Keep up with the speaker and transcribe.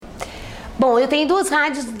Bom, eu tenho duas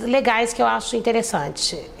rádios legais que eu acho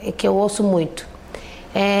interessante, que eu ouço muito.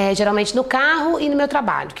 Geralmente no carro e no meu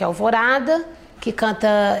trabalho, que é Alvorada, que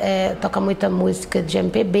toca muita música de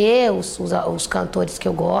MPB, os cantores que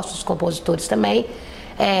eu gosto, os compositores também.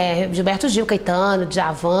 Gilberto Gil, Caetano,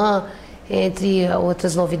 Djavan, entre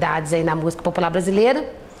outras novidades aí na música popular brasileira.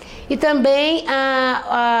 E também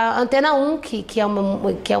a Antena 1, que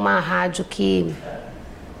é uma rádio que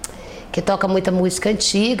toca muita música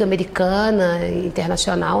antiga, americana,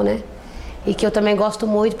 internacional, né? E que eu também gosto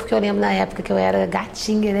muito, porque eu lembro na época que eu era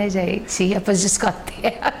gatinha, né, gente? Ia para as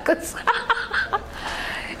discotecas.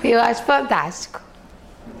 Eu acho fantástico.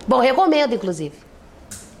 Bom, recomendo, inclusive.